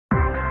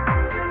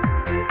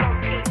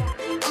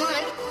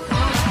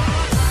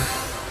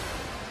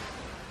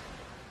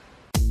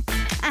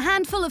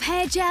handful of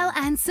hair gel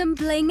and some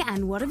bling,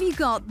 and what have you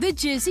got? The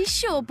Jersey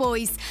Shore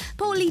boys.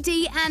 Paulie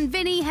D and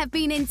Vinny have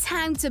been in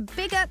town to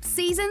big up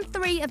Season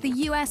 3 of the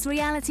US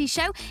reality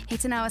show,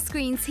 hitting our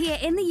screens here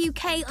in the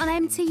UK on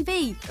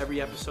MTV. Every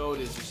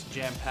episode is just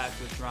jam-packed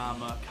with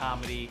drama,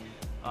 comedy,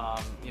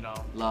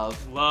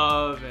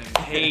 love and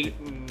hate,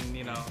 and,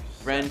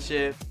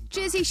 friendship.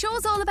 Jersey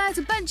Shore's all about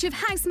a bunch of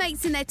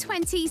housemates in their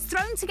 20s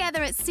thrown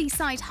together at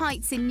Seaside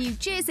Heights in New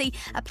Jersey,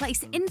 a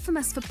place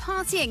infamous for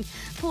partying.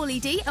 Paulie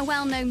D, a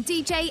well-known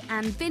DJ,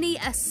 and Vinny,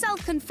 a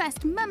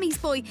self-confessed mummy's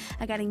boy,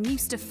 are getting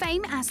used to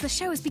fame as the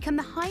show has become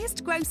the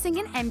highest grossing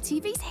in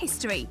MTV's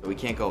history. We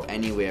can't go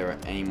anywhere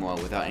anymore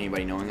without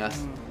anybody knowing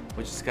us,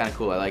 which is kind of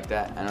cool. I like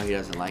that. I know he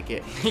doesn't like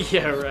it.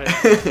 Yeah,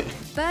 right.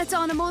 But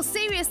on a more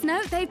serious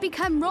note, they've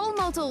become role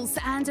models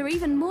and are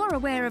even more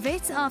aware of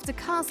it after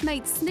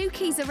castmate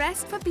Snooki's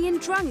arrest for being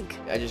drunk.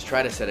 I just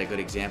try to set a good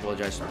example,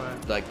 just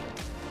like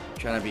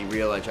trying to be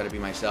real. I try to be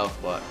myself,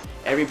 but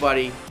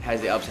everybody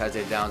has their ups, has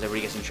their downs.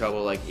 Everybody gets in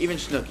trouble. Like even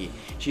Snooki,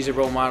 she's a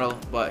role model,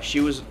 but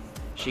she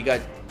got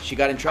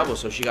in trouble,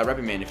 so she got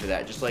reprimanded for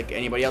that. Just like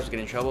anybody else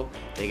get in trouble,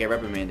 they get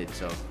reprimanded.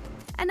 So.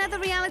 Another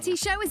reality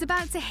show is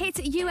about to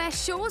hit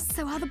US shores,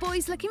 so are the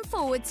boys looking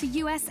forward to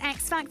US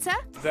X Factor?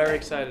 Very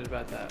excited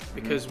about that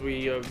because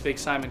we are big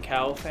Simon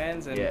Cowell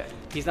fans, and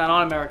he's not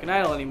on American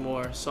Idol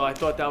anymore, so I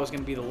thought that was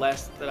going to be the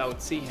last that I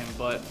would see him,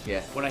 but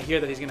when I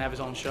hear that he's going to have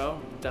his own show,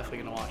 I'm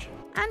definitely going to watch it.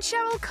 And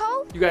Cheryl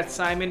Cole? You got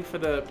Simon for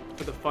the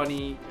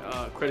funny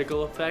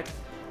critical effect,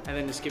 and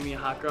then just give me a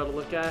hot girl to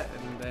look at,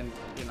 and then,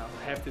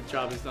 half the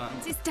job is done.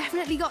 It's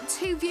definitely got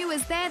two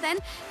viewers there then.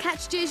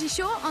 Catch Jersey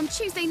Shore on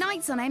Tuesday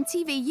nights on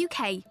MTV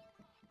UK.